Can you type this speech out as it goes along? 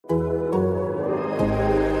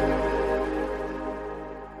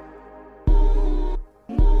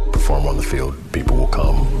field, people will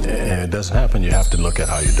come. And it doesn't happen. You have to look at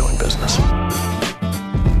how you're doing business.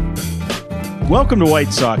 Welcome to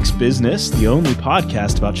White Sox Business, the only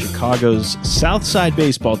podcast about Chicago's Southside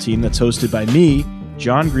baseball team that's hosted by me,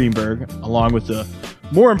 John Greenberg, along with the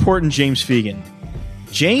more important James Fegan.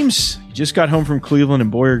 James, you just got home from Cleveland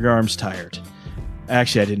and boy, your arm's tired.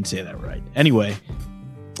 Actually, I didn't say that right. Anyway.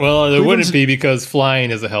 Well, there wouldn't be because flying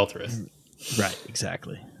is a health risk. Right,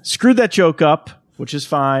 exactly. Screwed that joke up, which is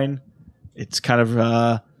fine. It's kind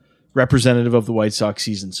of representative of the White Sox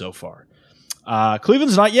season so far.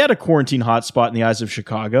 Cleveland's not yet a quarantine hotspot in the eyes of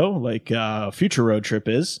Chicago, like a future road trip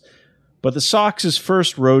is. But the Sox's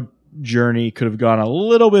first road journey could have gone a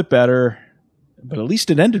little bit better, but at least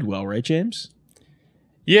it ended well, right, James?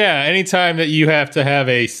 Yeah, anytime that you have to have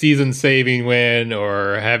a season-saving win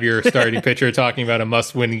or have your starting pitcher talking about a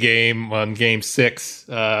must-win game on Game 6,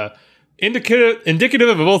 indicative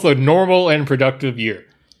of both a normal and productive year.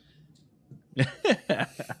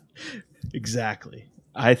 Exactly.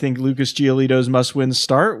 I think Lucas Giolito's must-win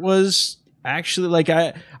start was actually like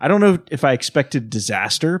I don't know if I expected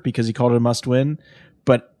disaster because he called it a must-win,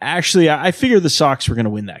 but actually I figured the Sox were going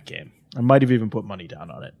to win that game. I might have even put money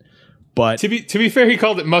down on it. But to be fair, he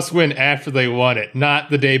called it must-win after they won it, not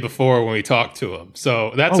the day before when we talked to him.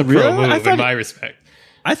 So that's a pro move in my respect.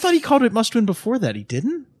 I thought he called it must-win before that. He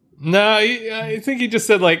didn't? No, I think he just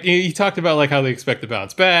said, like, he talked about like how they expect to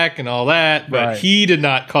bounce back and all that, but He did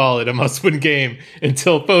not call it a must-win game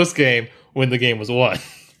until post-game when the game was won.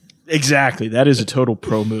 Exactly. That is a total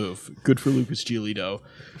pro move. Good for Lucas Giolito.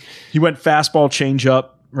 He went fastball changeup,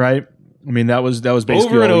 right? I mean, that was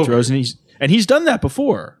basically over all he throws, and he's done that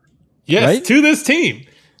before. Yes, right? To this team.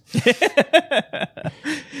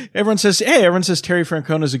 Everyone says Terry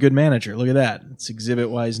Francona's a good manager. Look at that. It's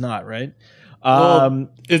exhibit why he's not, right? Well,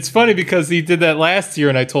 it's funny because he did that last year,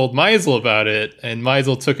 and I told Meisel about it, and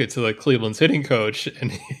Meisel took it to Cleveland's hitting coach,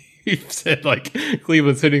 and he said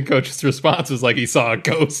Cleveland's hitting coach's response was like he saw a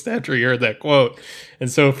ghost after he heard that quote.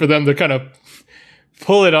 And so for them to kind of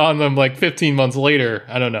pull it on them 15 months later,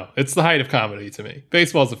 I don't know. It's the height of comedy to me.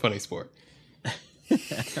 Baseball's a funny sport.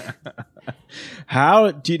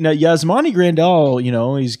 How do you know Yasmani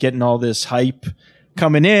Grandal? He's getting all this hype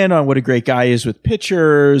coming in on what a great guy is with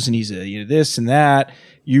pitchers, and he's this and that.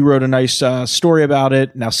 You wrote a nice story about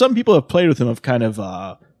it. Now, some people have played with him have kind of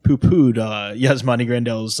poo-pooed Yasmani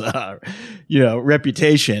Grandal's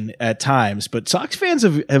reputation at times, but Sox fans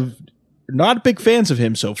have not big fans of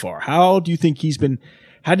him so far. How do you think he's been?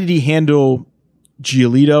 How did he handle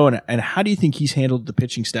Giolito, and how do you think he's handled the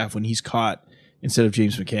pitching staff when he's caught instead of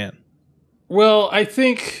James McCann? Well, I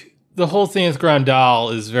think the whole thing with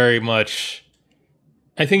Grandal is very much,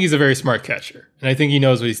 I think he's a very smart catcher, and I think he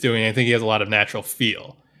knows what he's doing. I think he has a lot of natural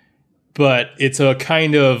feel, but it's a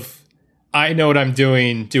kind of, I know what I'm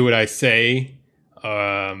doing, do what I say,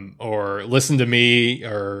 or listen to me,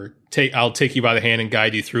 or I'll take you by the hand and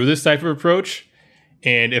guide you through this type of approach.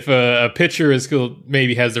 And if a pitcher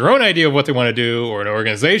maybe has their own idea of what they want to do, or an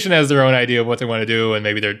organization has their own idea of what they want to do, and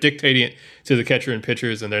maybe they're dictating it to the catcher and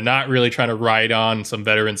pitchers, and they're not really trying to ride on some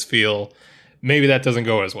veteran's feel, maybe that doesn't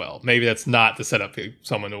go as well. Maybe that's not the setup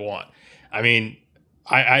someone would want. I mean,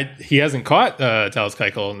 he hasn't caught Dallas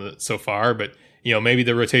Keuchel so far, but maybe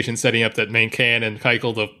the rotation setting up that McCann and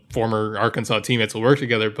Keuchel, the former Arkansas teammates, will work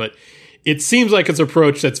together. But it seems like it's an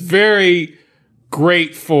approach that's very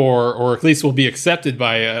great for, or at least will be accepted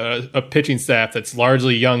by a pitching staff that's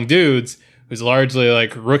largely young dudes, who's largely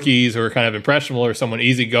rookies who are kind of impressionable, or someone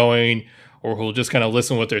easygoing, or who'll just kind of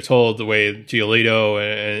listen what they're told, the way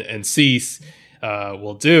Giolito and Cease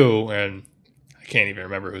will do. And I can't even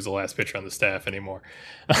remember who's the last pitcher on the staff anymore.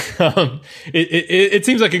 It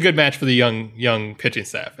seems like a good match for the young pitching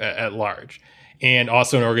staff at large, and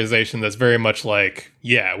also an organization that's very much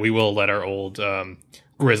we will let our old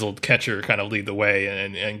grizzled catcher kind of lead the way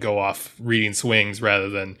and go off reading swings rather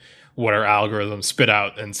than what our algorithm spit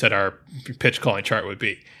out and said our pitch calling chart would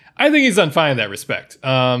be. I think he's done fine in that respect.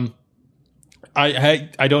 I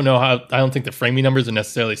don't know how. I don't think the framing numbers are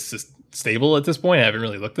necessarily stable at this point. I haven't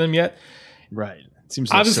really looked at them yet. Right. It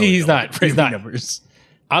seems obviously he's not. Numbers.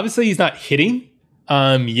 Obviously he's not hitting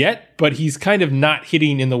yet, but he's kind of not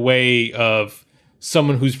hitting in the way of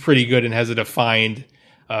someone who's pretty good and has a defined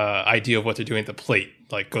idea of what they're doing at the plate.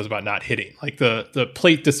 Goes about not hitting. The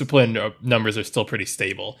plate discipline numbers are still pretty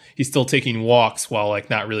stable. He's still taking walks while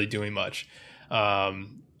not really doing much.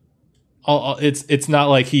 It's not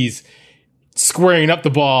like he's squaring up the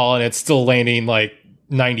ball and it's still landing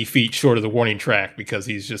 90 feet short of the warning track because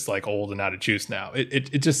he's just old and out of juice now.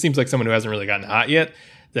 It just seems like someone who hasn't really gotten hot yet.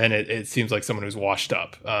 Then it seems like someone who's washed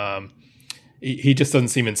up. He just doesn't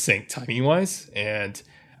seem in sync timing wise, and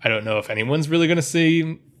I don't know if anyone's really going to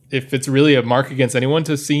see if it's really a mark against anyone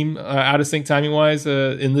to seem out of sync timing wise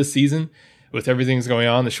in this season with everything that's going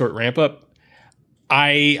on, the short ramp up.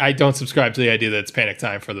 I don't subscribe to the idea that it's panic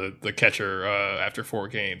time for the catcher after 4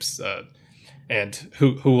 games. And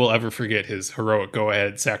who will ever forget his heroic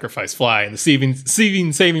go-ahead sacrifice fly and the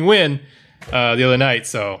saving win the other night?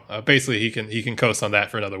 So basically, he can coast on that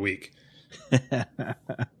for another week.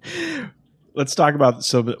 Let's talk about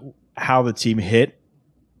how the team hit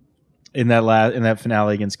in that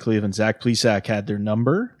finale against Cleveland. Zach Plesac had their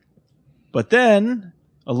number, but then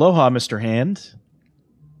aloha, Mr. Hand.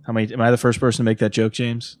 Am I the first person to make that joke,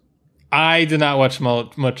 James? I did not watch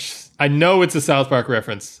much. I know it's a South Park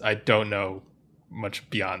reference. I don't know much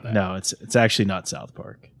beyond that. No, it's actually not South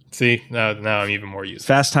Park. See, now I'm even more used.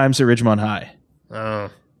 Fast Times at Ridgemont High. Oh,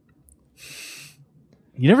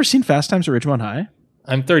 you never seen Fast Times at Ridgemont High?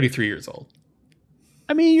 I'm 33 years old.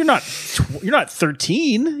 I mean, you're not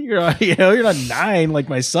 13. You're not 9 like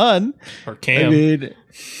my son Or Cam. I mean,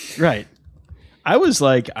 right. I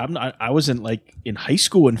wasn't like in high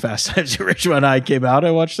school when Fast Times at Ridgemont High came out.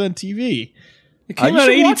 I watched it on TV. It came out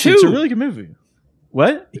in 82. It's a really good movie.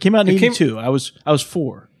 What? It came out in 82. I was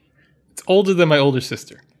 4. It's older than my older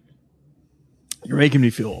sister. You're making me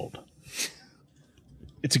feel old.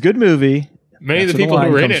 It's a good movie. Many of the people who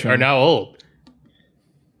were in it are now old.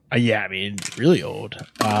 Yeah, I mean, really old.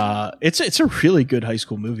 It's a really good high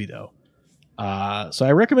school movie, though. So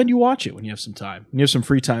I recommend you watch it when you have some time. When you have some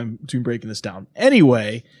free time between breaking this down.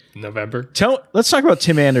 Anyway, November. Let's talk about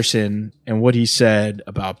Tim Anderson and what he said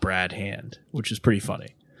about Brad Hand, which is pretty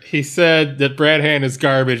funny. He said that Brad Hand is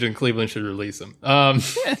garbage and Cleveland should release him.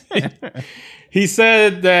 He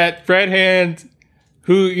said that Brad Hand,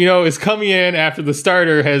 who is coming in after the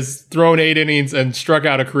starter, has thrown 8 innings and struck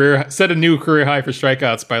out set a new career high for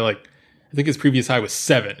strikeouts by I think his previous high was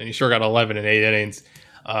 7, and he struck out 11 in 8 innings.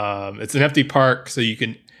 It's an empty park, so you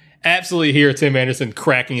can absolutely hear Tim Anderson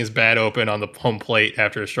cracking his bat open on the home plate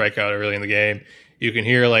after a strikeout early in the game. You can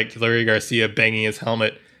hear Larry Garcia banging his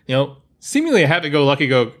helmet. Seemingly a happy-go-lucky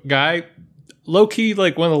guy, low-key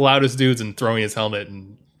one of the loudest dudes and throwing his helmet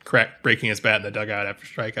and breaking his bat in the dugout after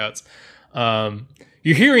strikeouts.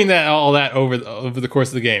 You're hearing all that over the course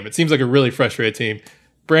of the game. It seems like a really frustrated team.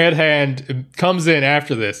 Brad Hand comes in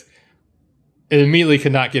after this and immediately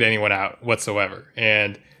could not get anyone out whatsoever.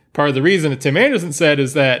 And part of the reason that Tim Anderson said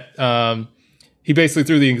is that he basically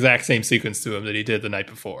threw the exact same sequence to him that he did the night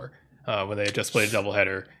before when they had just played a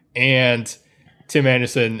doubleheader. And Tim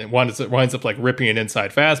Anderson winds up ripping an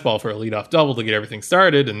inside fastball for a leadoff double to get everything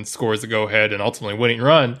started and scores the go-ahead and ultimately winning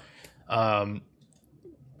run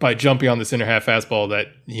by jumping on this inner half fastball that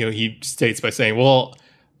he states by saying, well,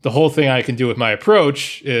 the whole thing I can do with my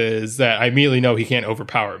approach is that I immediately know he can't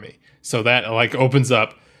overpower me. So that opens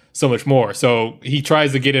up so much more. So he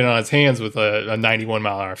tries to get it on his hands with a 91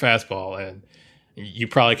 mile an hour fastball, and you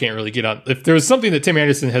probably can't really get on. If there was something that Tim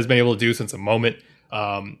Anderson has been able to do since the moment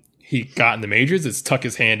he got in the majors, it's tuck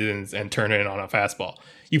his hand in and turn it on a fastball.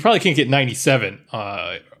 You probably can't get 97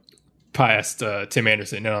 past Tim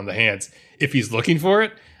Anderson in on the hands if he's looking for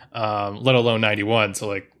it, let alone 91.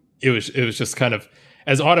 So it was just kind of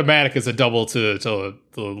as automatic as a double to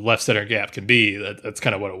the left center gap can be. That's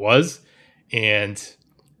kind of what it was. And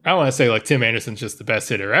I don't want to say Tim Anderson's just the best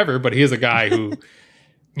hitter ever, but he is a guy who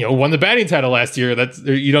won the batting title last year.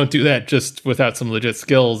 You don't do that just without some legit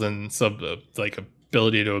skills and some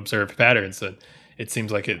ability to observe patterns. And it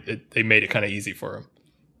seems like they made it kind of easy for him.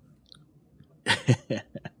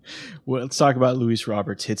 Well, let's talk about Luis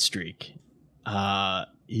Robert's hit streak.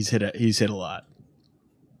 He's hit a lot.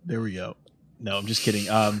 There we go. No, I'm just kidding.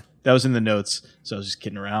 That was in the notes, so I was just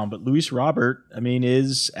kidding around. But Luis Robert,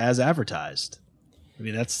 is as advertised.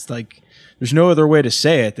 That's there's no other way to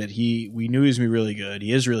say it. That we knew he was going to be really good.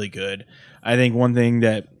 He is really good. I think one thing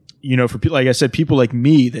that for people, like I said, people like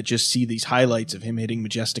me that just see these highlights of him hitting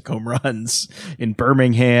majestic home runs in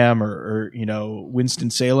Birmingham or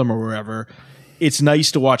Winston-Salem or wherever, it's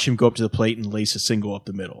nice to watch him go up to the plate and lace a single up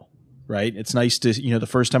the middle. Right? It's nice to, the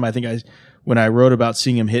first time when I wrote about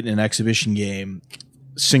seeing him hit in an exhibition game,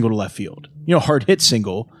 single to left field, hard hit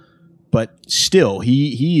single, but still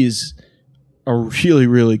he is a really,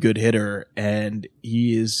 really good hitter. And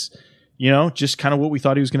he is, just kind of what we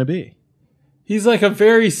thought he was going to be. He's a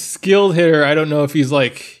very skilled hitter. I don't know if he's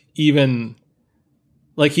even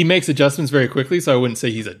he makes adjustments very quickly. So I wouldn't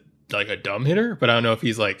say he's a dumb hitter, but I don't know if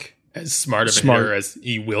he's as smart of a hitter as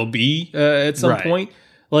he will be at some point.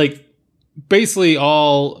 Basically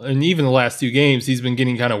and even the last 2 games, he's been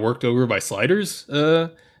getting kind of worked over by sliders. His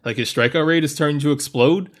strikeout rate is starting to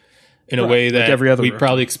explode in a way that we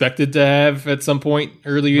probably expected to have at some point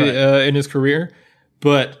early in his career.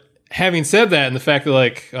 But having said that, and the fact that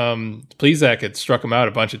Plesac had struck him out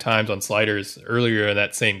a bunch of times on sliders earlier in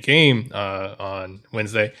that same game on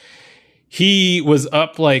Wednesday, he was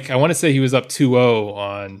up I want to say he was up 2-0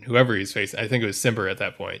 on whoever he's facing. I think it was Simber at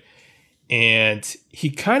that point. And he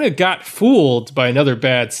kind of got fooled by another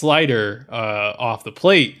bad slider off the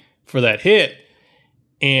plate for that hit.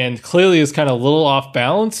 And clearly is kind of a little off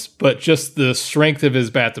balance, but just the strength of his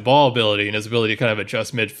bat to ball ability and his ability to kind of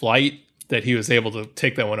adjust mid-flight, that he was able to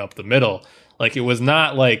take that one up the middle. Like, it was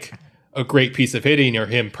not like a great piece of hitting or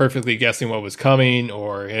him perfectly guessing what was coming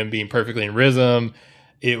or him being perfectly in rhythm.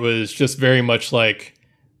 It was just very much like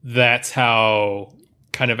that's how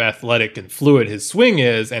kind of athletic and fluid his swing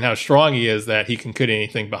is and how strong he is, that he can put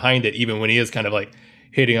anything behind it, even when he is kind of like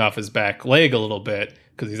hitting off his back leg a little bit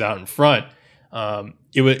because he's out in front.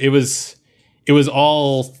 It was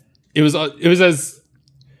as,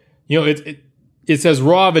 you know, it's as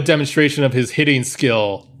raw of a demonstration of his hitting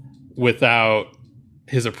skill without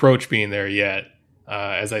his approach being there yet,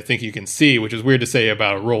 as I think you can see, which is weird to say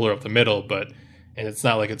about a roller up the middle, and it's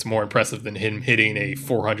not like it's more impressive than him hitting a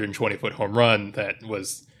 420-foot home run that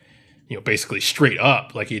was, you know, basically straight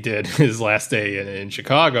up like he did his last day in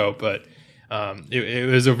Chicago. But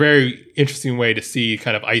it was a very interesting way to see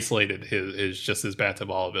kind of isolated his bat to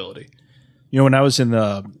ball ability. You know, when I was in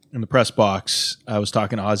the press box, I was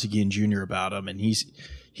talking to Ozzie Guillen Jr. about him, and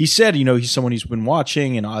he said, you know, he's someone who's been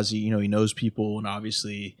watching, and Ozzie, you know, he knows people and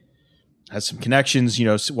obviously has some connections, you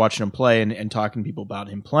know, watching him play and talking to people about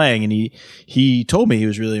him playing. And he told me he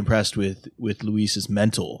was really impressed with Luis's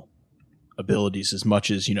mental abilities as much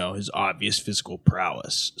as, you know, his obvious physical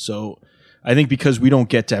prowess. So I think because we don't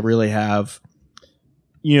get to really have,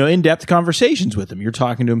 you know, in-depth conversations with him, you're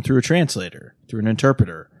talking to him through a translator, through an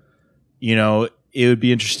interpreter, you know, it would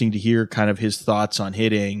be interesting to hear kind of his thoughts on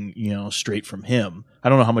hitting, you know, straight from him. I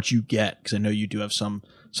don't know how much you get, because I know you do have some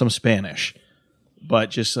Spanish,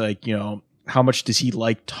 but just like, you know, how much does he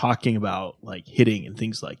like talking about like hitting and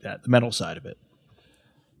things like that, the mental side of it?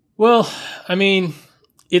 Well, I mean,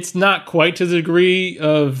 it's not quite to the degree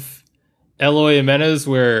of Eloy Jimenez,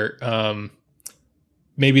 where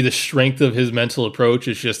maybe the strength of his mental approach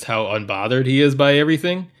is just how unbothered he is by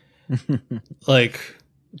everything. Like,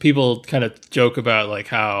 people kind of joke about like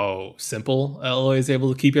how simple Eloy is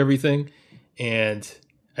able to keep everything, and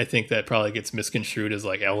I think that probably gets misconstrued as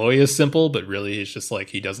like Eloy is simple, but really it's just like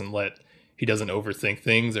he doesn't overthink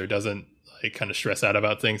things or doesn't like kind of stress out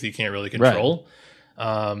about things he can't really control.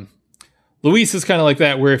 Right. Luis is kind of like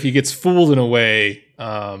that, where if he gets fooled in a way,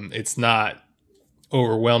 it's not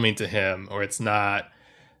overwhelming to him, or it's not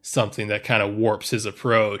something that kind of warps his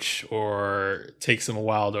approach or takes him a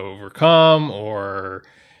while to overcome, or,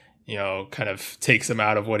 you know, kind of takes him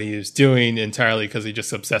out of what he is doing entirely because he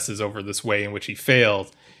just obsesses over this way in which he failed.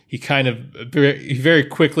 He kind of very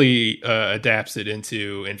quickly adapts it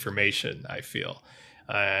into information, I feel,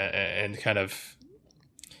 and kind of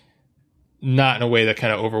not in a way that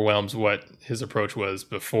kind of overwhelms what his approach was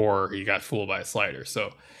before he got fooled by a slider.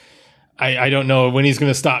 So I don't know when he's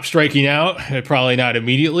going to stop striking out. Probably not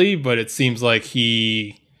immediately, but it seems like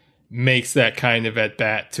he makes that kind of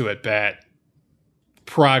at-bat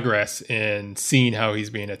progress in seeing how he's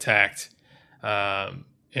being attacked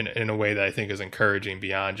in a way that I think is encouraging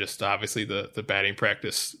beyond just obviously the batting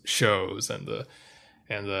practice shows and the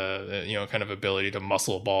you know, kind of ability to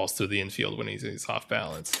muscle balls through the infield when he's off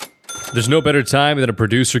balance. There's no better time than a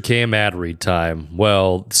producer cam ad read time.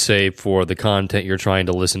 Well, save for the content you're trying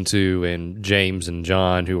to listen to, and James and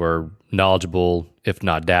John, who are knowledgeable, if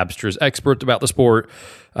not dabsters, experts about the sport,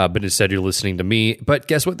 but instead you're listening to me. But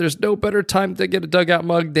guess what? There's no better time to get a Dugout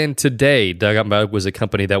Mug than today. Dugout Mug was a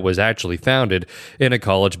company that was actually founded in a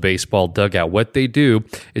college baseball dugout. What they do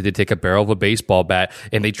is they take a barrel of a baseball bat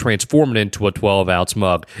and they transform it into a 12-ounce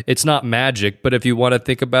mug. It's not magic, but if you want to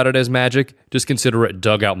think about it as magic, just consider it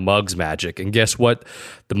Dugout Mug's magic. And guess what?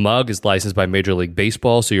 The mug is licensed by Major League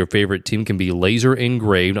Baseball, so your favorite team can be laser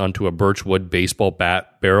engraved onto a birchwood baseball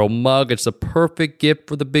bat barrel mug. It's the perfect gift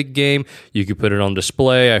for the big game. You can put it on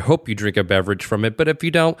display. I hope you drink a beverage from it, but if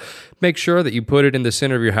you don't, make sure that you put it in the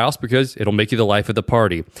center of your house because it'll make you the life of the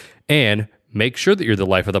party. And make sure that you're the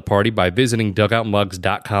life of the party by visiting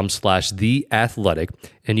dugoutmugs.com/theathletic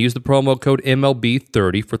and use the promo code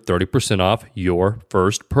MLB30 for 30% off your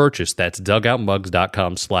first purchase. That's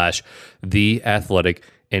dugoutmugs.com/theathletic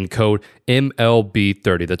and code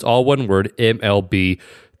MLB30. That's all one word,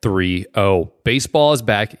 MLB30. Baseball is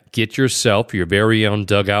back. Get yourself your very own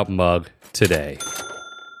Dugout Mug today.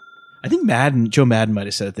 I think Joe Madden might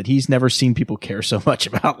have said it, that he's never seen people care so much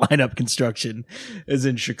about lineup construction as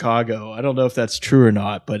in Chicago. I don't know if that's true or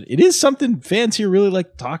not, but it is something fans here really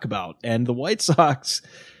like to talk about. And the White Sox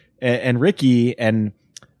and Ricky, and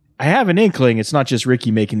I have an inkling it's not just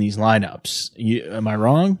Ricky making these lineups. Am I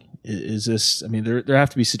wrong? Is this? I mean, there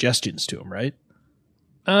have to be suggestions to him, right?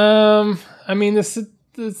 I mean,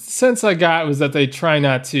 the sense I got was that they try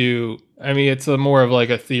not to. I mean, it's more of like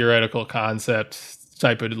a theoretical concept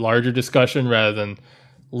type of larger discussion rather than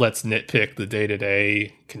let's nitpick the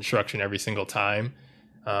day-to-day construction every single time.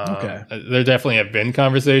 Okay. There definitely have been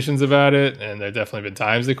conversations about it, and there definitely been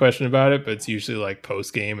times they question about it, but it's usually like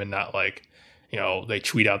post-game and not like, they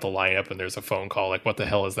tweet out the lineup and there's a phone call like, what the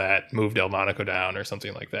hell is that? Move Delmonico down or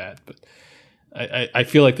something like that. But I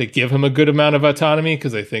feel like they give him a good amount of autonomy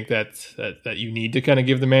because I think that you need to kind of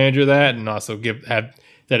give the manager that, and also that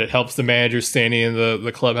it helps the manager standing in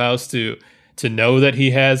the clubhouse to know that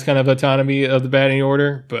he has kind of autonomy of the batting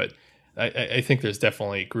order. But I think there's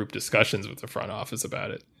definitely group discussions with the front office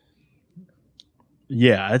about it.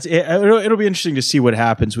 Yeah, it'll be interesting to see what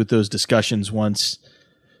happens with those discussions once.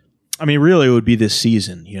 I mean, really, it would be this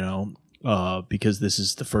season, because this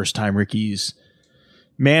is the first time Ricky's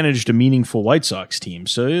managed a meaningful White Sox team.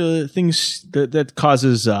 So things that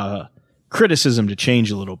causes criticism to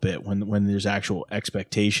change a little bit when there's actual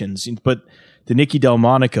expectations. But the Nicky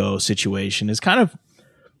Delmonico situation is kind of,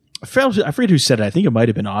 I forget who said it. I think it might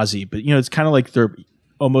have been Ozzy, but it's kind of like they're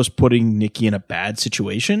almost putting Nicky in a bad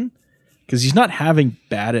situation because he's not having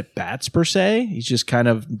bad at bats per se. He's just kind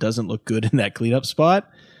of doesn't look good in that cleanup spot,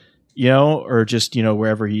 or just,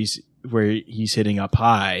 where he's hitting up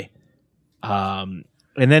high. And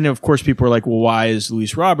then of course people are like, well, why is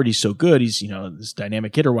Luis Robert? He's so good. He's, this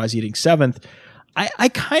dynamic hitter. Why is he hitting seventh? I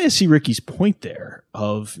kind of see Ricky's point there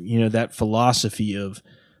of, that philosophy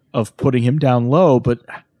of putting him down low. But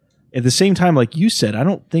at the same time, like you said, I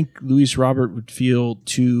don't think Luis Robert would feel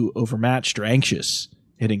too overmatched or anxious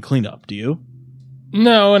hitting cleanup. Do you?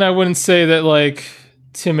 No. And I wouldn't say that like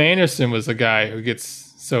Tim Anderson was a guy who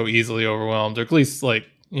gets so easily overwhelmed, or at least like,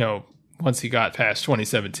 once he got past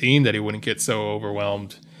 2017, that he wouldn't get so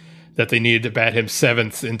overwhelmed that they needed to bat him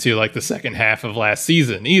seventh into like the second half of last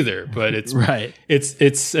season either. But it's right.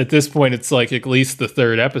 It's at this point, it's like at least the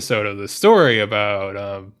third episode of the story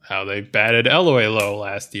about how they batted Eloy low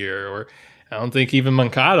last year, or I don't think even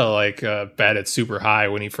Moncada batted super high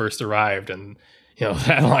when he first arrived, and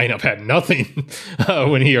that lineup had nothing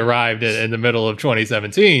when he arrived in the middle of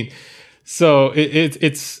 2017. So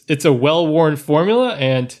it's a well-worn formula,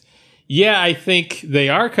 and yeah, I think they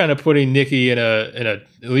are kind of putting Nicky in a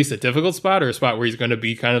at least a difficult spot, or a spot where he's going to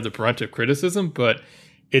be kind of the brunt of criticism. But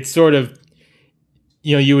it's sort of,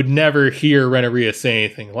 you would never hear Renteria say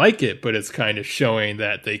anything like it, but it's kind of showing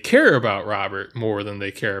that they care about Robert more than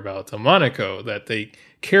they care about Delmonico, that they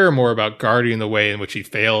care more about guarding the way in which he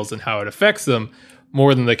fails and how it affects them,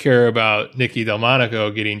 more than they care about Nicky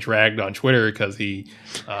Delmonico getting dragged on Twitter because he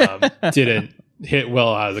didn't hit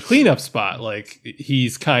well out of the cleanup spot. Like,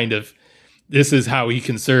 he's kind of, this is how he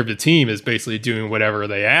can serve the team, is basically doing whatever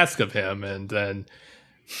they ask of him and then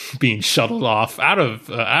being shuttled off out of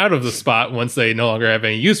the spot once they no longer have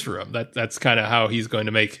any use for him. That's kind of how he's going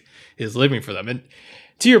to make his living for them. And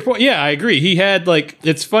to your point, yeah, I agree. He had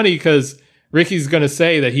it's funny because Ricky's going to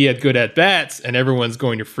say that he had good at bats and everyone's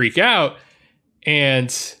going to freak out,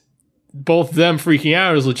 and both them freaking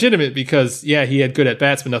out is legitimate because, yeah, he had good at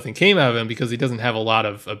bats, but nothing came out of him because he doesn't have a lot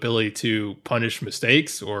of ability to punish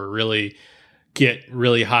mistakes or really get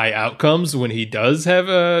really high outcomes when he does have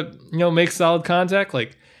make solid contact.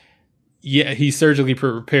 Like, yeah, he surgically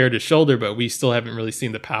repaired his shoulder, but we still haven't really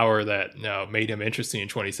seen the power that made him interesting in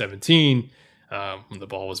 2017 when the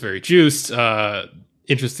ball was very juiced.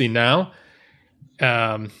 Interesting now.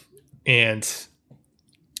 And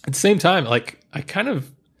at the same time,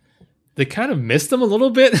 they kind of missed him a little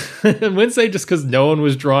bit on Wednesday just because no one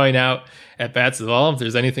was drawing out at bats at all. If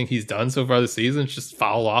there's anything he's done so far this season, it's just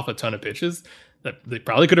foul off a ton of pitches. That they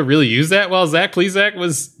probably could have really used that while Zach Plesac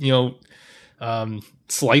was,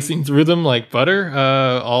 slicing through them like butter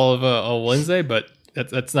all of Wednesday. But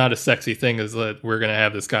that's not a sexy thing, is that we're going to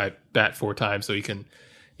have this guy bat 4 times so he can,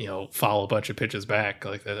 foul a bunch of pitches back.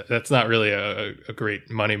 Like that's not really a great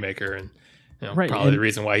moneymaker, and right. Probably the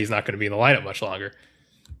reason why he's not going to be in the lineup much longer.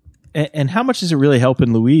 And how much is it really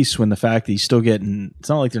helping Luis when the fact that he's still getting, it's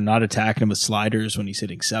not like they're not attacking him with sliders when he's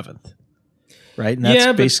hitting seventh, right? And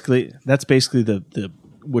that's basically the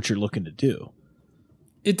what you're looking to do.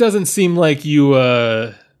 It doesn't seem like it's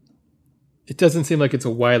a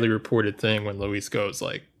widely reported thing when Luis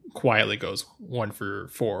quietly goes 1 for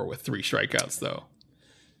 4 with 3 strikeouts though.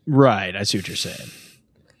 Right. I see what you're saying.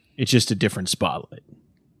 It's just a different spotlight.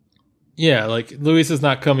 Yeah, like Luis is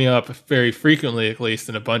not coming up very frequently, at least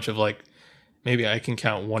in a bunch of like, maybe I can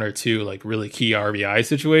count one or two like really key RBI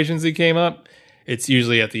situations he came up. It's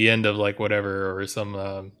usually at the end of like whatever or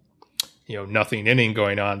some nothing inning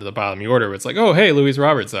going on to the bottom of the order. Where it's like, oh hey, Luis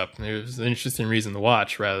Roberts up. There's an interesting reason to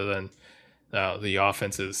watch rather than the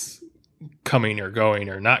offense is coming or going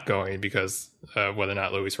or not going because whether or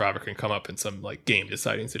not Luis Robert can come up in some like game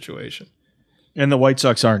deciding situation. And the White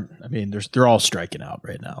Sox aren't. I mean, they're all striking out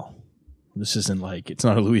right now. This isn't like it's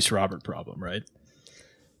not a Luis Robert problem, right?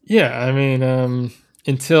 Yeah, I mean,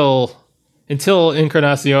 until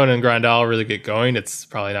Encarnacion and Grandal really get going, it's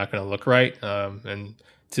probably not going to look right. And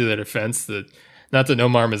to their defense, not that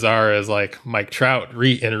Nomar Mazara is like Mike Trout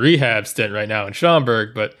in a rehab stint right now in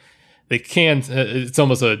Schaumburg, but they can't. It's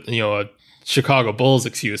almost a Chicago Bulls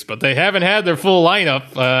excuse, but they haven't had their full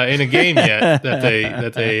lineup in a game yet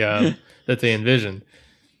that they envisioned.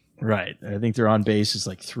 Right. I think their on base is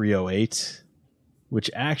like 308,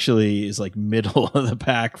 which actually is like middle of the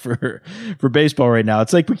pack for baseball right now.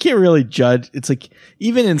 It's like we can't really judge. It's like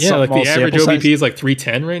even in some like small the average sample OBP size, is like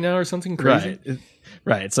 310 right now or something crazy.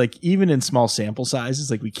 Right. It's like even in small sample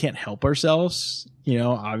sizes, like we can't help ourselves,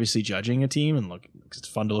 obviously judging a team and look, it's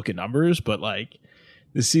fun to look at numbers, but like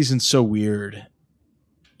this season's so weird.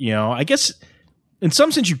 I guess in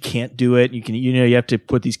some sense you can't do it. You can, you have to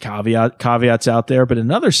put these caveats out there, but in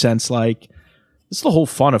another sense, like it's the whole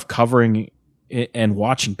fun of covering and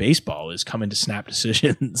watching baseball is coming to snap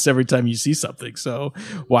decisions every time you see something. So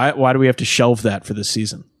why do we have to shelve that for this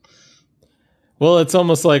season? Well, it's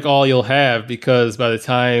almost like all you'll have because by the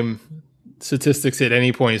time statistics hit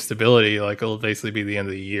any point of stability, like it'll basically be the end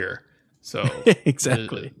of the year. So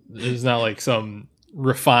exactly, there's not like some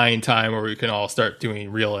refined time where we can all start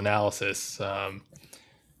doing real analysis. By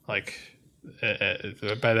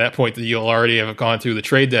that point, you'll already have gone through the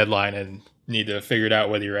trade deadline and need to figure it out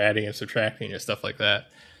whether you're adding and subtracting or stuff like that.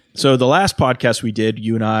 So the last podcast we did,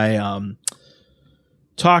 you and I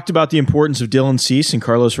talked about the importance of Dylan Cease and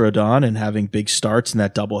Carlos Rodon and having big starts in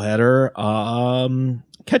that doubleheader.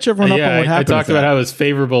 Catch everyone up on what happened. I talked about how it was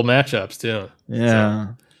favorable matchups too. Yeah.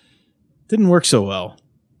 So. Didn't work so well.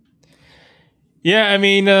 Yeah, I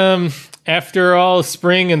mean, after all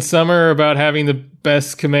spring and summer about having the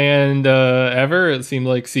best command ever, it seemed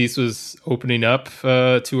like Cease was opening up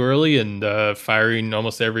too early and firing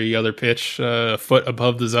almost every other pitch a foot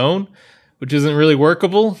above the zone, which isn't really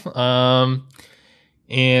workable. And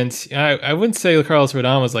I wouldn't say Carlos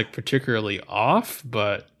Rodon was like particularly off,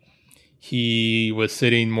 but he was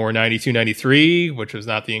sitting more 92, 93, which was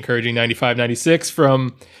not the encouraging 95, 96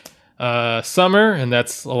 from summer, and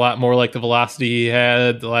that's a lot more like the velocity he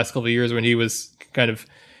had the last couple of years when he was kind of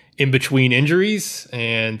in between injuries.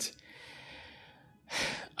 And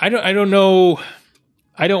I don't know.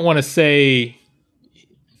 I don't want to say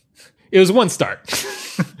it was one start,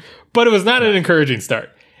 but it was not an encouraging start,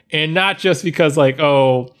 and not just because like,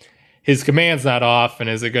 oh, his command's not off, and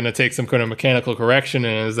is it going to take some kind of mechanical correction,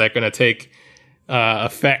 and is that going to take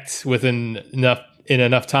effect within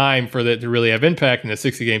enough time for that to really have impact in a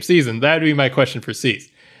 60-game season? That'd be my question for Cease.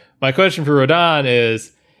 My question for Rodon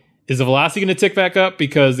is the velocity going to tick back up?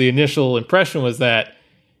 Because the initial impression was that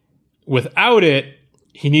without it,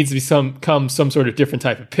 he needs to become some sort of different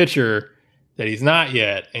type of pitcher that he's not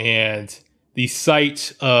yet. And the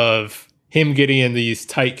sight of him getting in these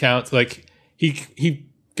tight counts, like he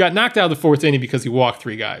got knocked out of the fourth inning because he walked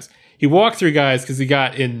three guys. He walked three guys because he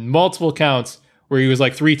got in multiple counts where he was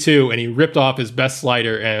like 3-2 and he ripped off his best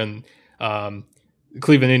slider and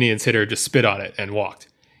Cleveland Indians hitter just spit on it and walked.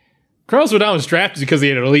 Carlos Rodon was drafted because he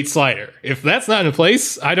had an elite slider. If that's not in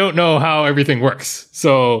place, I don't know how everything works.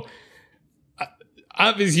 So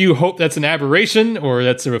obviously you hope that's an aberration or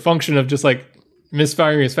that's a function of just like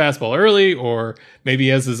misfiring his fastball early, or maybe he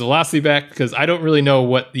has his velocity back, because I don't really know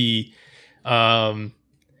what the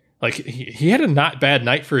he had a not bad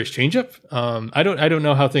night for his changeup. I don't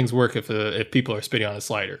know how things work if people are spitting on a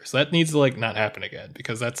slider. So that needs to like not happen again,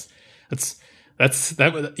 because that's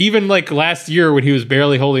even like last year when he was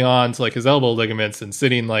barely holding on to like his elbow ligaments and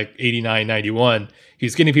sitting like 89, 91, he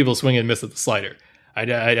was getting people to swing and miss at the slider. I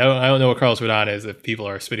don't know what Carlos Rodon is if people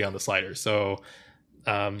are spitting on the slider. So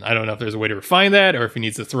I don't know if there's a way to refine that, or if he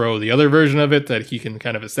needs to throw the other version of it that he can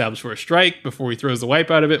kind of establish for a strike before he throws the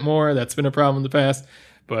wipeout a bit more. That's been a problem in the past.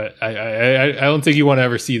 But I don't think you want to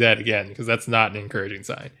ever see that again, because that's not an encouraging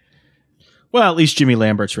sign. Well, at least Jimmy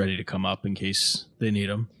Lambert's ready to come up in case they need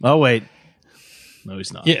him. Oh, wait. No,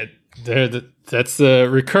 he's not. Yeah, that's the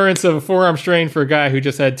recurrence of a forearm strain for a guy who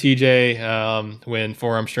just had TJ, when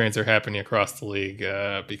forearm strains are happening across the league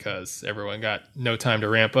because everyone got no time to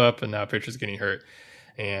ramp up and now pitchers getting hurt.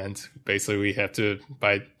 And basically we have to,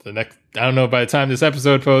 by the time this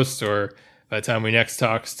episode posts or by the time we next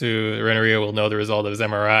talks to Renneria, we'll know the result of his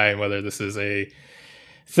MRI and whether this is a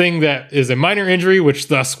thing that is a minor injury, which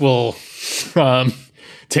thus will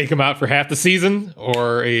take him out for half the season,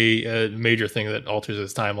 or a major thing that alters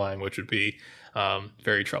his timeline, which would be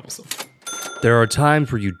very troublesome. There are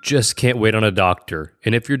times where you just can't wait on a doctor,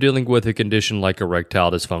 and if you're dealing with a condition like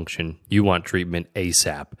erectile dysfunction, you want treatment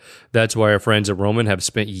ASAP. That's why our friends at Roman have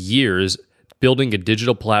spent years building a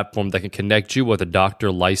digital platform that can connect you with a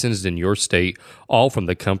doctor licensed in your state, all from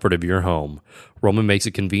the comfort of your home. Roman makes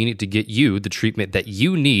it convenient to get you the treatment that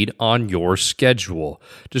you need on your schedule.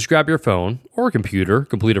 Just grab your phone or computer,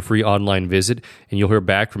 complete a free online visit, and you'll hear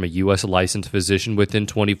back from a U.S. licensed physician within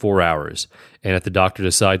 24 hours. And if the doctor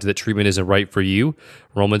decides that treatment isn't right for you,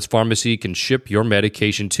 Roman's Pharmacy can ship your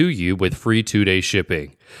medication to you with free 2-day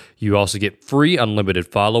shipping. You also get free unlimited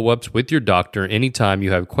follow-ups with your doctor anytime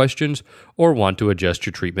you have questions or want to adjust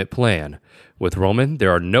your treatment plan. With Roman,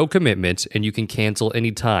 there are no commitments and you can cancel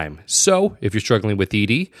anytime. So, if you're struggling with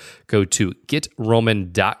ED, go to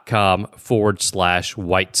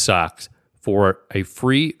getroman.com/White Sox for a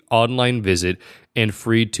free online visit and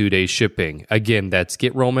free 2-day shipping. Again, that's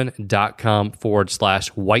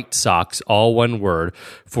getroman.com/White Sox, all one word,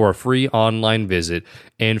 for a free online visit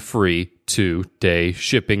and free 2-day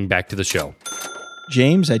shipping. Back to the show.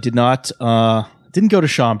 James, I didn't go to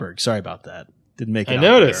Schaumburg. Sorry about that. Didn't make it. I out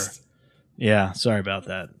noticed. There. Yeah, sorry about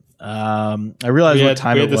that. I realized what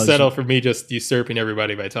time it was. We had to settle for me just usurping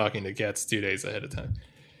everybody by talking to Getz 2 days ahead of time.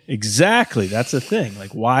 Exactly. That's the thing.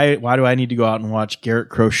 Like, why do I need to go out and watch Garrett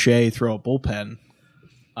Crochet throw a bullpen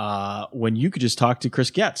when you could just talk to Chris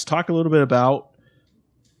Getz? Talk a little bit about,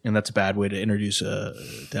 and that's a bad way to introduce to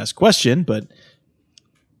ask a question, but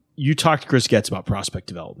you talk to Chris Getz about prospect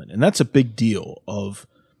development, and that's a big deal of,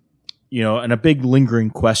 and a big lingering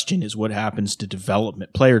question is what happens to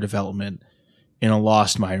player development in a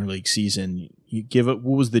lost minor league season. You give it.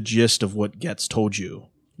 What was the gist of what Getz told you?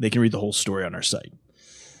 They can read the whole story on our site.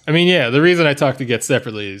 I mean, yeah, the reason I talked to Getz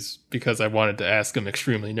separately is because I wanted to ask him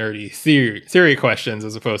extremely nerdy theory questions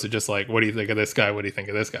as opposed to just like, what do you think of this guy? What do you think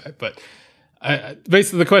of this guy? But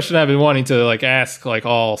basically the question I've been wanting to ask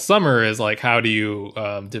all summer is how do you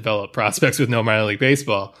develop prospects with no minor league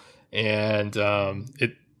baseball? And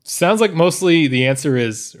it sounds like mostly the answer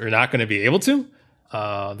is we're not going to be able to.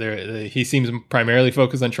 He seems primarily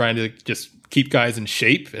focused on trying to just keep guys in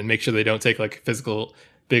shape and make sure they don't take big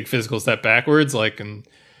physical step backwards, like in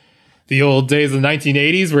the old days of the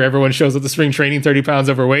 1980s where everyone shows up to spring training 30 pounds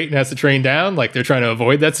overweight and has to train down. Like they're trying to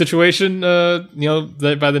avoid that situation, by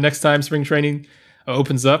the next time spring training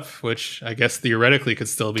opens up, which I guess theoretically could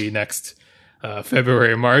still be next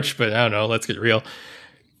February or March, but I don't know. Let's get real.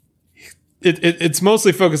 It's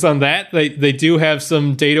mostly focused on that. They do have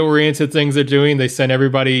some data-oriented things they're doing. They send every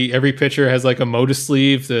pitcher has a MODIS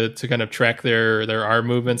sleeve to kind of track their arm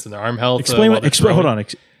movements and their arm health. Explain what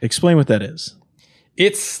that is.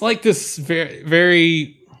 It's like this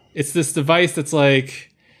it's this device that's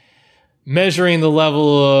measuring the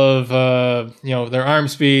level of, their arm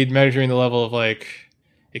speed, measuring the level of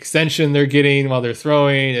extension they're getting while they're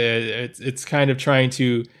throwing. It's kind of trying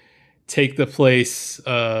to take the place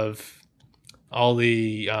of all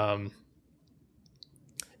the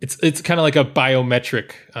it's kind of like a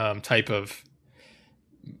biometric type of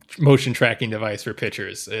motion tracking device for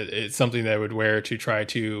pitchers. It's something that I would wear to try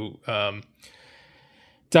to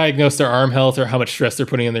diagnose their arm health or how much stress they're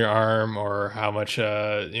putting in their arm or how much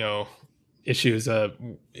issues.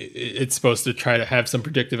 It's supposed to try to have some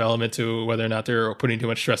predictive element to whether or not they're putting too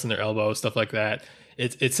much stress in their elbow, stuff like that.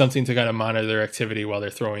 It's something to kind of monitor their activity while they're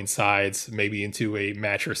throwing sides, maybe into a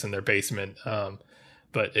mattress in their basement.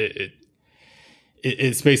 But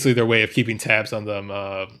it's basically their way of keeping tabs on them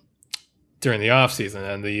during the off season.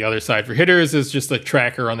 And the other side for hitters is just a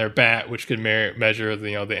tracker on their bat, which could measure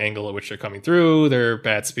the angle at which they're coming through, their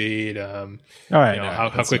bat speed, how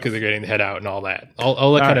quickly they're getting the head out, and all that,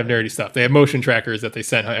 all that kind of nerdy stuff. They have motion trackers that they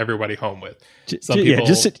sent everybody home with.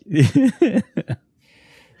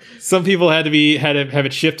 Some people had to have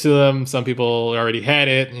it shipped to them. Some people already had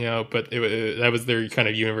it, but that was their kind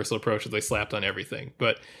of universal approach that they slapped on everything.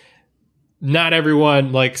 But not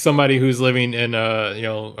everyone, like somebody who's living in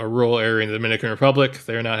a rural area in the Dominican Republic,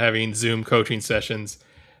 they're not having Zoom coaching sessions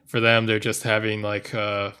for them. They're just having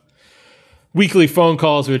weekly phone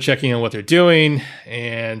calls where they're checking on what they're doing,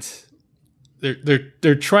 and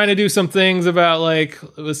they're trying to do some things about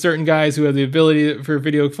with certain guys who have the ability for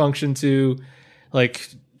video function to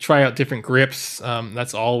try out different grips.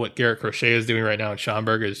 That's all what Garrett Crochet is doing right now in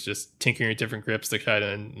Schaumburg, is just tinkering at different grips to try to,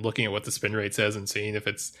 and looking at what the spin rate says and seeing if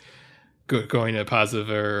it's going in a positive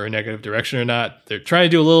or a negative direction or not. They're trying to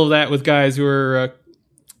do a little of that with guys who are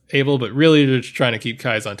able, but really they're just trying to keep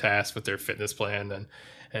guys on task with their fitness plan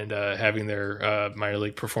and having their minor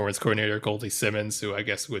league performance coordinator, Goldie Simmons, who I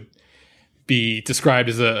guess would be described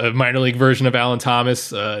as a minor league version of Alan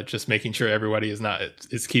Thomas, just making sure everybody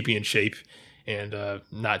is keeping in shape and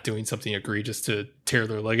not doing something egregious to tear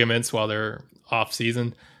their ligaments while they're off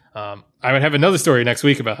season. I would have another story next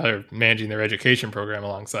week about how they're managing their education program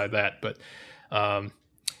alongside that, but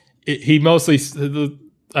he mostly,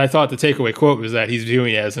 I thought the takeaway quote was that he's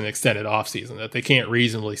viewing it as an extended off season, that they can't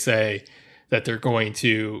reasonably say that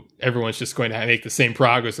everyone's just going to make the same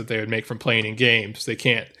progress that they would make from playing in games. They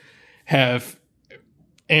can't have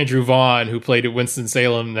Andrew Vaughn, who played at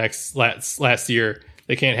Winston-Salem last year,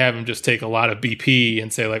 they can't have him just take a lot of BP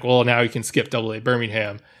and say like, well, now he can skip Double-A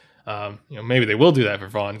Birmingham. Maybe they will do that for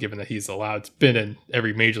Vaughn, given that he's been in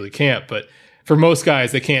every major league camp. But for most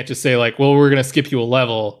guys, they can't just say like, well, we're going to skip you a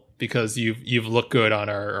level because you've looked good on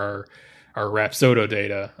our Rapsodo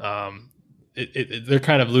data. They're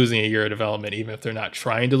kind of losing a year of development, even if they're not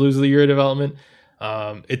trying to lose the year of development.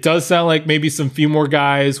 It does sound like maybe few more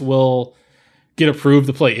guys will get approved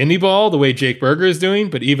to play indie ball the way Jake Berger is doing.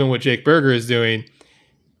 But even what Jake Berger is doing,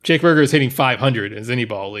 Jake Berger is hitting 500 in his indie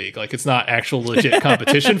ball league. Like, it's not actual legit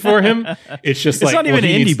competition for him. It's just it's not even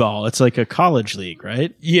indie ball. It's like a college league,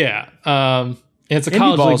 right? Yeah. And it's a indie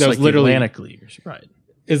college league that was like literally Atlantic League, right?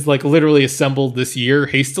 Is like literally assembled this year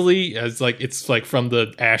hastily as like it's like from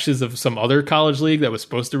the ashes of some other college league that was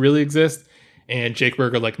supposed to really exist. And Jake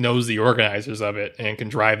Berger like knows the organizers of it and can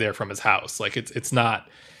drive there from his house. Like it's not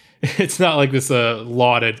like this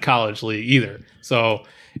lauded college league either. So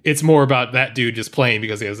it's more about that dude just playing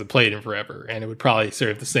because he hasn't played in forever, and it would probably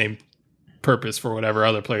serve the same purpose for whatever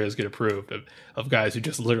other players get approved of guys who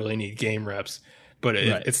just literally need game reps. But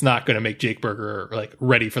it's not going to make Jake Berger like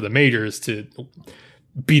ready for the majors to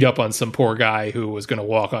beat up on some poor guy who was going to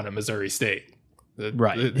walk on at Missouri State.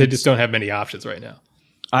 They just don't have many options right now.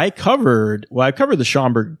 I covered the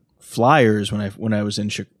Schaumburg Flyers when I was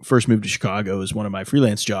first moved to Chicago as one of my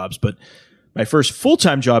freelance jobs, but my first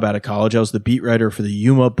full-time job out of college, I was the beat writer for the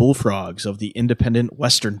Yuma Bullfrogs of the Independent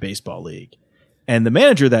Western Baseball League. And the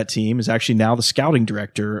manager of that team is actually now the scouting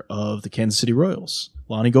director of the Kansas City Royals,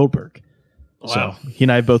 Lonnie Goldberg. Wow. So he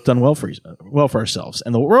and I have both done well for ourselves.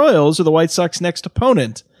 And the Royals are the White Sox next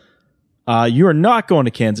opponent. You are not going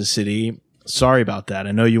to Kansas City. Sorry about that.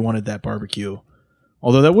 I know you wanted that barbecue,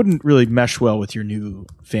 although that wouldn't really mesh well with your new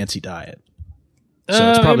fancy diet.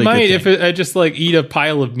 So it's probably it might a good thing. if I just like eat a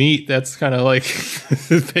pile of meat. That's kind of like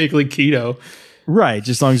vaguely keto, right?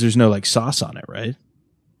 Just as long as there's no like sauce on it, right?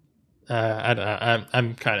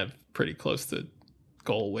 I'm kind of pretty close to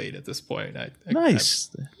goal weight at this point.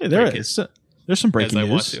 Nice. Hey, there's some breaking news.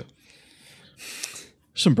 I want to.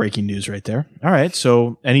 Some breaking news right there. All right.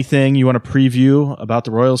 So anything you want to preview about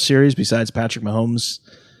the Royals series besides Patrick Mahomes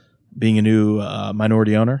being a new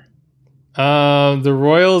minority owner? The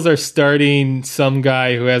Royals are starting some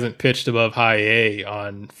guy who hasn't pitched above high A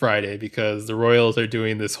on Friday because the Royals are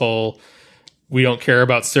doing this whole we don't care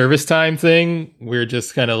about service time thing. We're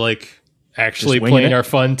just kind of like actually playing our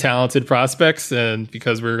fun, talented prospects, and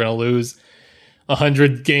because we're going to lose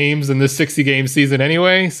 100 games in this 60-game season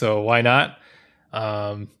anyway, so why not?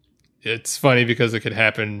 It's funny because it could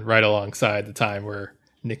happen right alongside the time where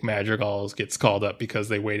Nick Madrigal gets called up because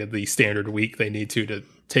they waited the standard week they need to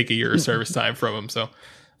take a year of service time from him. So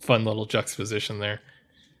fun little juxtaposition there.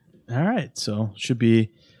 All right. So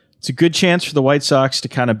it's a good chance for the White Sox to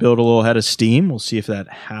kind of build a little head of steam. We'll see if that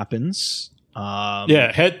happens. Build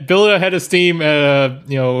a head of steam,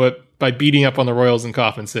 by beating up on the Royals in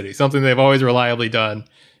Kauffman City, something they've always reliably done,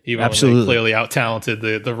 even when they clearly out-talented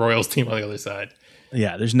the Royals team on the other side.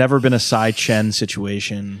 Yeah. There's never been a Cy Chen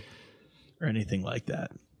situation or anything like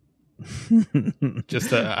that.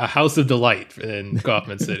 Just a house of delight in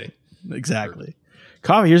Kauffman City. Exactly.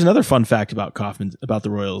 Here's another fun fact about the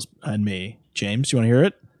Royals and me. James, you want to hear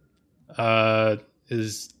it?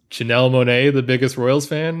 Is Janelle Monáe the biggest Royals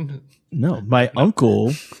fan? No, my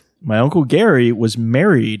uncle Gary was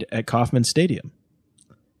married at Kauffman Stadium.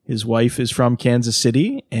 His wife is from Kansas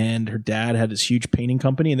City, and her dad had this huge painting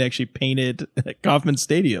company, and they actually painted at Kauffman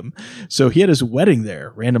Stadium. So he had his wedding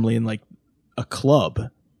there randomly in like a club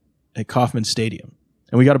at Kauffman Stadium,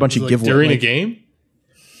 and we got a bunch of giveaways during a game.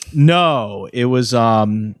 No, it was.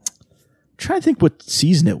 I'm trying to think what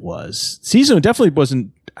season it was. Season definitely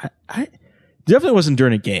wasn't. I definitely wasn't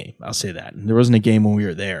during a game. I'll say that. And there wasn't a game when we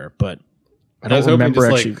were there, but I don't remember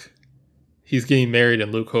actually. Like he's getting married,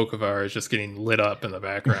 and Luke Hokovar is just getting lit up in the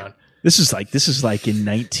background. This is like in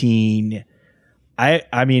 19.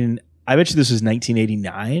 I mean, I bet you this was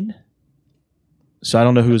 1989. So I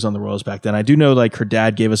don't know who was on the Royals back then. I do know like her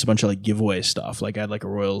dad gave us a bunch of like giveaway stuff. Like I had like a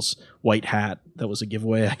Royals white hat that was a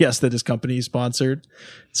giveaway, I guess, that his company sponsored.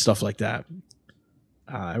 Stuff like that.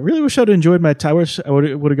 I really wish I'd enjoyed my time. I wish I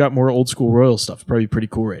would have got more old school Royals stuff. Probably pretty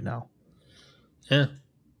cool right now. Yeah.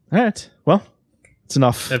 All right. Well, it's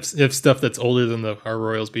enough. If stuff that's older than our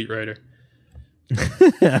Royals beat writer.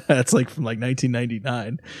 That's like from like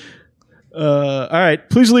 1999. All right.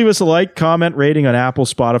 Please leave us a like, comment, rating on Apple,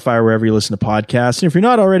 Spotify, or wherever you listen to podcasts. And if you're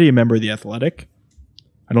not already a member of The Athletic,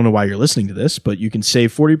 I don't know why you're listening to this, but you can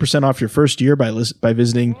save 40% off your first year by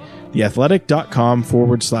visiting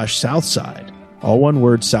theathletic.com/Southside. All one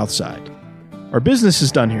word, Southside. Our business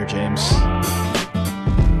is done here, James.